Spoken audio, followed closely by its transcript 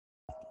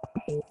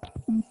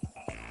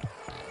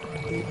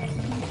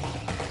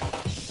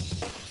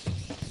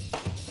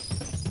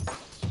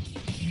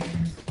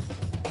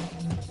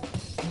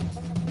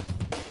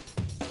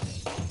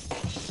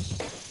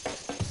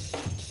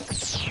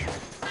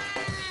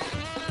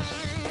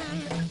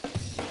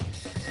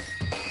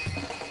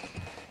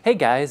Hey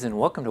guys, and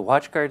welcome to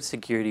WatchGuard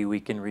Security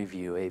Week in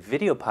Review, a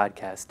video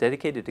podcast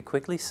dedicated to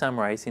quickly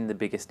summarizing the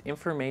biggest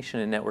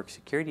information and network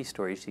security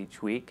stories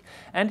each week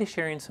and to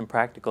sharing some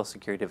practical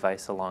security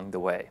advice along the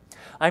way.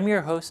 I'm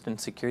your host and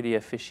security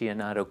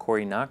aficionado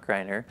Corey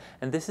Nachreiner,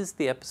 and this is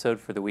the episode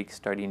for the week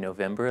starting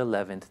November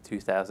 11th,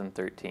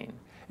 2013.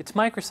 It's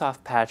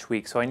Microsoft Patch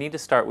Week, so I need to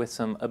start with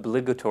some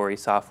obligatory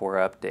software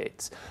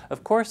updates.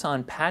 Of course,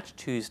 on Patch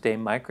Tuesday,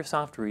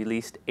 Microsoft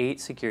released 8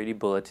 security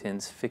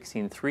bulletins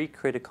fixing 3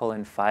 critical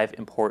and 5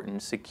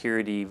 important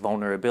security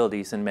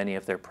vulnerabilities in many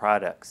of their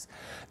products.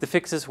 The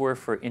fixes were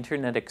for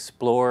Internet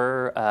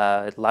Explorer,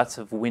 lots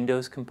of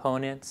Windows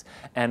components,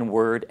 and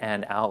Word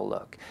and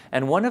Outlook.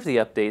 And one of the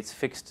updates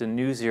fixed a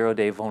new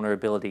zero-day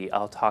vulnerability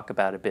I'll talk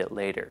about a bit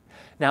later.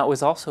 Now, it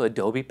was also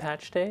Adobe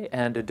Patch Day,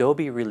 and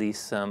Adobe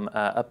released some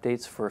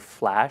updates for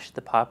Flash,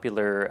 the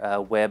popular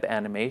web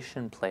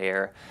animation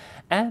player,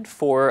 and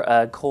for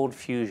Cold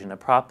Fusion, a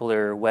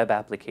popular web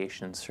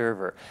application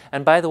server.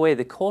 And by the way,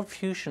 the Cold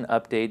Fusion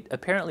update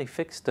apparently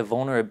fixed a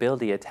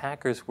vulnerability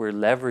attackers were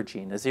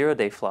leveraging, a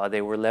zero-day flaw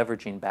they were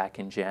leveraging back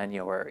in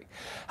January.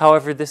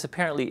 However, this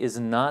apparently is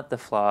not the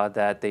flaw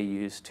that they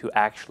used to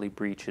actually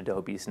breach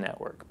Adobe's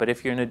network. But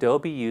if you're an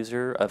Adobe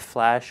user of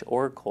Flash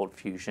or Cold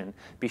Fusion,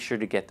 be sure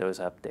to get those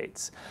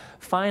updates.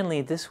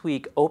 Finally, this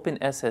week,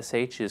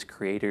 OpenSSH's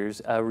creators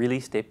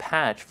released a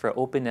patch for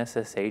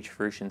OpenSSH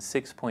version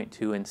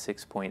 6.2 and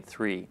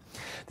 6.3.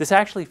 This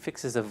actually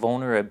fixes a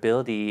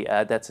vulnerability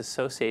that's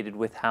associated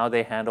with how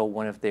they handle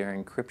one of their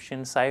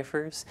encryption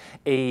ciphers,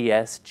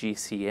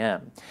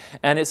 AES-GCM.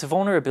 And it's a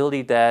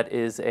vulnerability that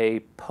is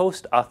a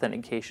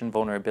post-authentication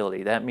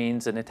vulnerability. That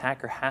means an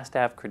attacker has to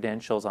have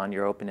credentials on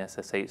your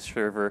OpenSSH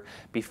server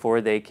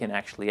before they can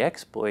actually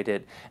exploit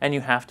it, and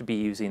you have to be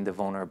using the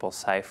vulnerable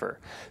cipher.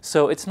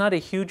 So it's not a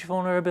huge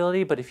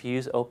vulnerability, but if you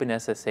use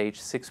OpenSSH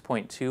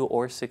 6.2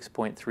 or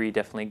 6.3,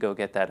 definitely go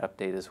get that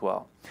update as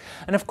well.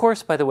 And of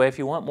course, by the way, if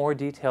you want more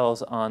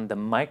details on the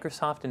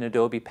Microsoft and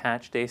Adobe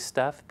Patch Day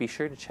stuff, be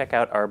sure to check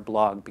out our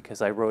blog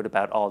because I wrote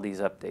about all these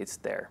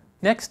updates there.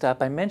 Next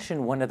up, I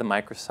mentioned one of the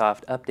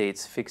Microsoft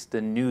updates fixed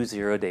a new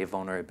zero-day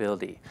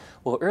vulnerability.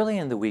 Well, early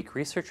in the week,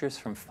 researchers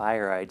from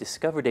FireEye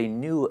discovered a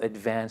new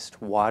advanced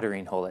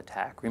watering hole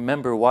attack.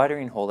 Remember,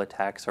 watering hole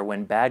attacks are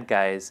when bad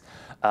guys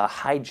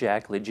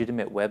hijack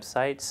legitimate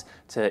websites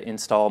to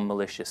install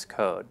malicious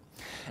code.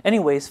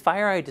 Anyways,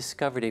 FireEye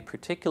discovered a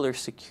particular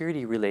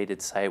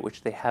security-related site,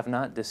 which they have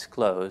not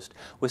disclosed,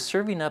 was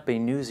serving up a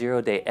new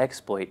zero-day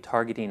exploit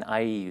targeting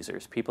IE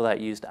users, people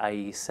that used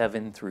IE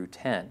 7 through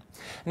 10.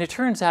 And it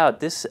turns out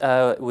this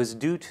was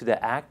due to the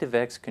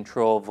ActiveX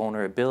control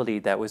vulnerability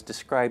that was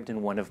described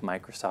in one of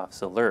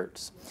Microsoft's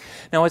alerts.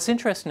 Now, what's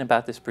interesting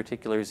about this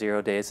particular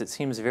zero-day is it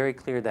seems very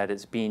clear that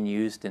it's being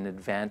used in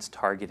advanced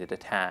targeted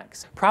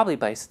attacks, probably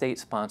by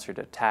state-sponsored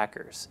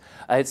attackers.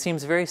 It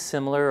seems very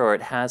similar, or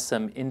it has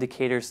some indicators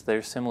that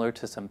are similar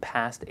to some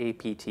past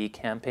APT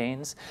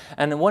campaigns.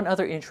 And one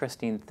other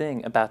interesting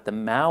thing about the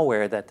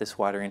malware that this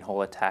watering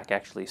hole attack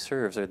actually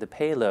serves, or the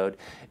payload,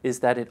 is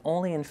that it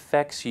only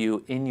infects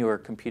you in your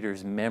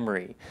computer's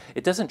memory.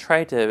 It doesn't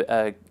try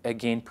to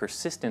gain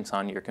persistence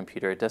on your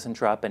computer. It doesn't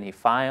drop any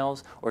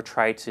files or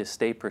try to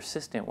stay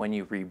persistent when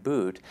you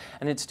reboot.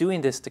 And it's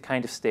doing this to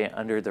kind of stay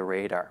under the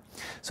radar.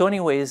 So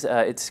anyways,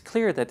 it's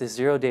clear that this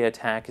zero-day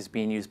attack is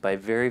being used by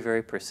very,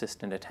 very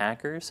persistent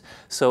attackers.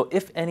 So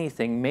if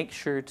anything, make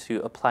sure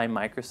to apply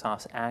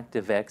Microsoft's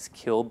ActiveX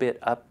KillBit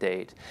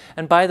update.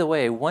 And by the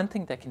way, one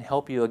thing that can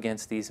help you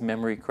against these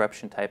memory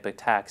corruption type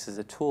attacks is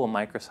a tool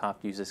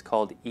Microsoft uses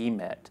called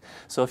EMET.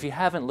 So if you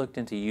haven't looked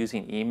into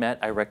using EMET,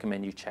 I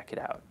recommend you check it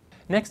out.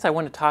 Next, I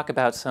want to talk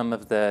about some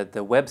of the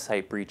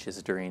website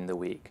breaches during the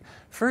week.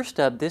 First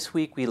up, this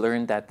week we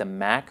learned that the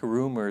Mac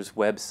Rumors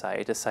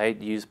website, a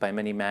site used by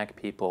many Mac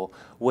people,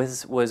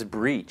 was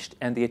breached,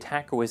 and the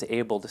attacker was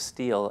able to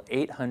steal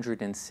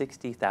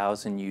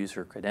 860,000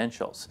 user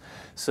credentials.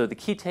 So the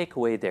key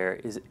takeaway there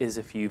is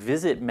if you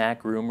visit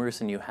Mac Rumors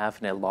and you have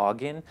a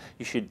login,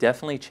 you should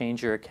definitely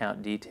change your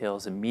account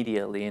details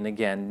immediately, and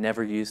again,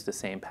 never use the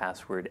same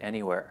password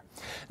anywhere.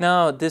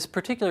 Now, this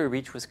particular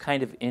breach was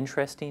kind of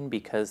interesting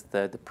because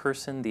the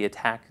person, the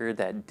attacker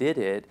that did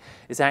it,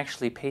 is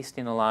actually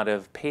pasting a lot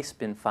of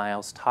pastebin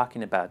files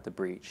talking about the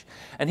breach.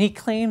 And he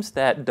claims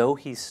that though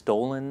he's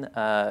stolen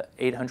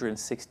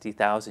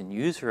 860,000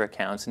 user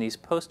accounts, and he's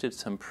posted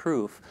some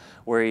proof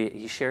where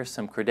he shares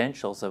some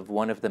credentials of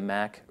one of the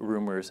Mac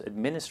Rumors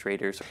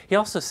administrators, he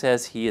also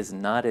says he is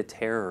not a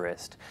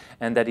terrorist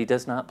and that he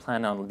does not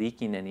plan on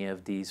leaking any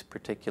of these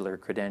particular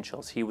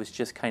credentials. He was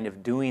just kind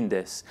of doing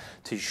this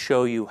to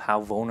show you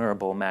how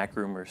vulnerable Mac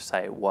Rumors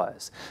site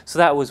was. So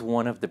that was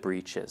one of the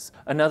breaches.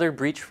 Another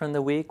breach from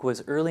the week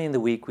was early in the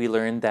week we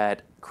learned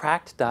that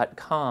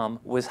Cracked.com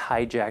was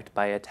hijacked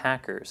by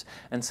attackers,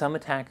 and some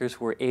attackers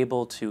were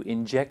able to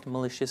inject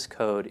malicious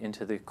code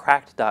into the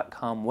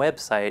Cracked.com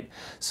website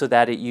so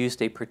that it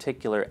used a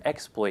particular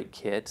exploit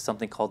kit,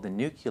 something called the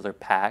nuclear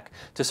pack,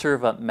 to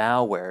serve up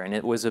malware, and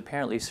it was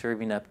apparently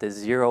serving up the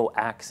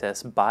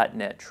zero-access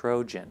botnet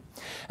Trojan.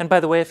 And by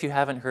the way, if you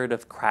haven't heard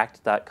of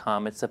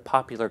Cracked.com, it's a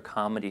popular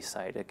comedy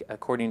site.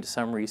 According to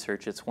some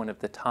research, it's one of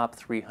the top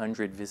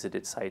 300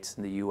 visited sites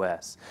in the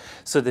US.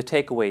 So the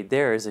takeaway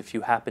there is if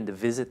you happen to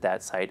visit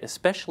that site,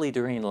 especially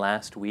during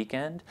last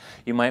weekend,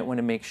 you might want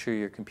to make sure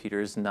your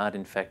computer is not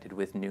infected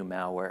with new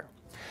malware.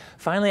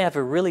 Finally, I have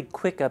a really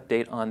quick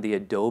update on the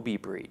Adobe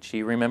breach.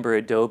 You remember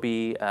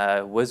Adobe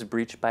was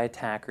breached by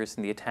attackers,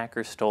 and the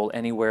attackers stole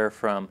anywhere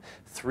from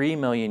 3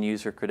 million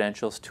user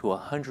credentials to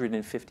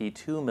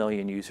 152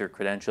 million user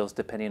credentials,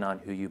 depending on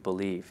who you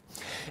believe.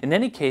 In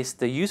any case,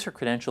 the user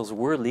credentials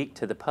were leaked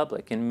to the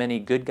public, and many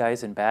good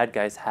guys and bad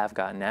guys have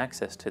gotten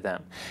access to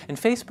them. And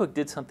Facebook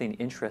did something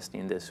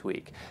interesting this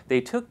week. They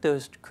took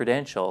those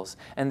credentials,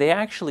 and they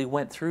actually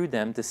went through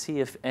them to see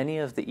if any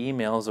of the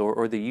emails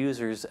or the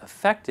users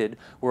affected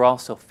were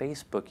also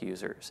Facebook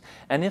users.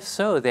 And if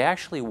so, they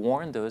actually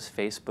warned those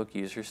Facebook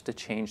users to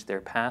change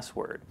their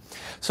password.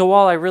 So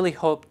while I really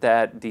hope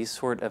that these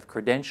sort of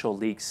credential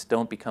leaks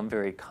don't become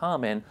very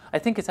common, I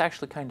think it's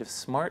actually kind of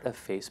smart of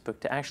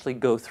Facebook to actually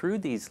go through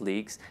these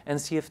leaks and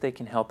see if they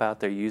can help out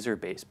their user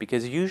base.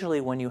 Because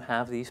usually when you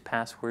have these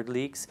password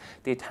leaks,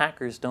 the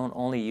attackers don't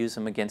only use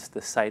them against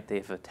the site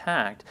they've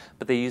attacked,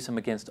 but they use them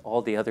against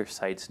all the other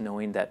sites,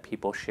 knowing that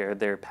people share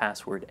their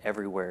password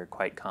everywhere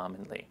quite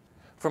commonly.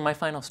 For my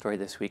final story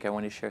this week, I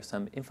want to share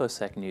some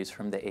InfoSec news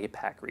from the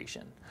APAC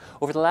region.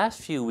 Over the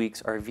last few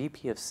weeks, our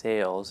VP of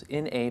Sales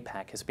in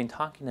APAC has been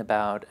talking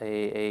about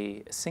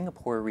a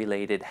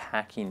Singapore-related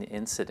hacking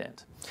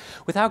incident.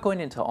 Without going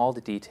into all the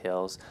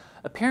details,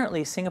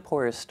 apparently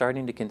Singapore is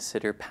starting to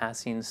consider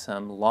passing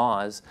some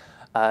laws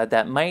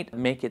that might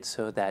make it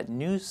so that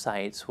news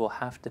sites will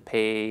have to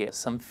pay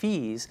some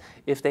fees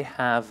if they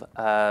have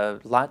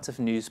lots of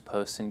news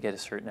posts and get a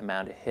certain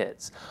amount of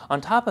hits. On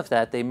top of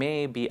that, they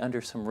may be under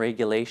some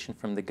regulation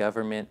from the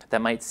government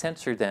that might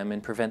censor them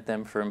and prevent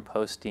them from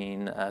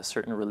posting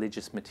certain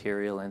religious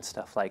material and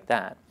stuff like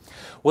that.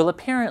 Well,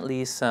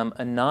 apparently some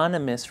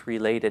anonymous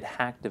related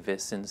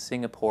hacktivists in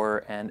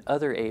Singapore and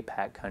other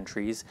APAC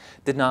countries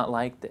did not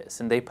like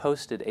this, and they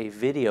posted a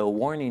video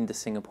warning the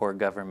Singapore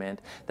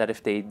government that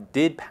if they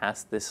did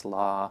pass this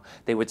law,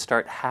 they would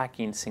start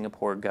hacking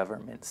Singapore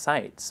government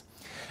sites.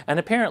 And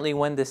apparently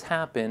when this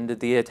happened,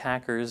 the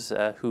attackers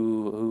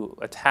who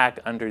attack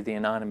under the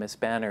anonymous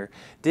banner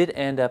did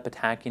end up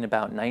attacking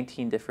about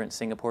 19 different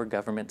Singapore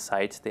government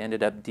sites. They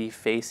ended up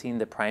defacing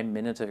the Prime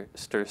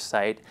Minister's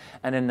site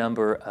and a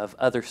number of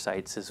other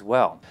sites as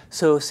well.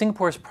 So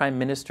Singapore's Prime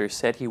Minister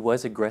said he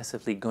was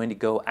aggressively going to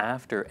go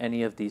after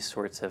any of these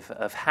sorts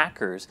of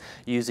hackers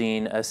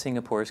using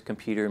Singapore's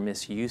computer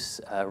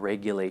misuse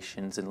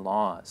regulations and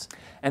laws.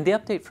 And the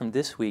update from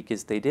this week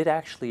is they did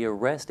actually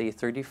arrest a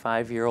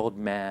 35-year-old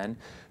man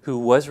who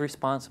was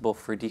responsible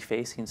for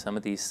defacing some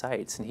of these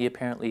sites, and he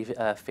apparently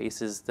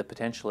faces the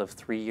potential of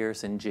 3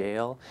 years in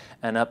jail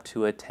and up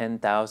to a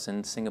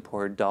 10,000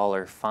 Singapore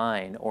dollar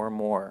fine or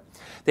more.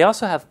 They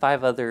also have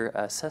 5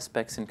 other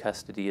suspects in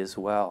custody as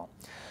well.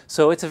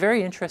 So it's a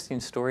very interesting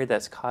story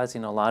that's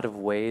causing a lot of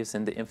waves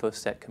in the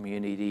InfoSec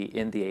community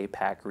in the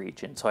APAC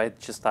region, so I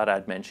just thought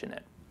I'd mention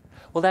it.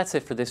 Well, that's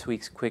it for this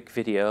week's quick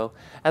video.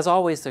 As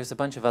always, there's a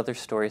bunch of other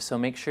stories, so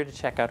make sure to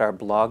check out our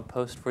blog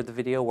post for the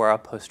video where I'll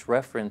post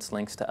reference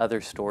links to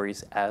other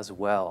stories as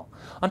well.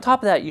 On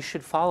top of that, you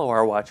should follow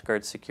our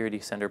WatchGuard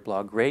Security Center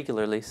blog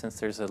regularly since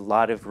there's a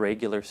lot of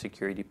regular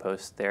security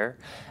posts there.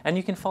 And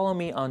you can follow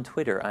me on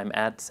Twitter. I'm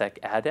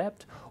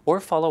 @SecAdept, or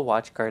follow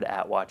WatchGuard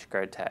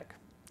 @WatchGuardTech.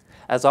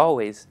 As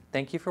always,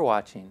 thank you for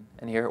watching,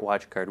 and here at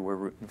WatchGuard, we're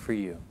rooting for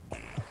you.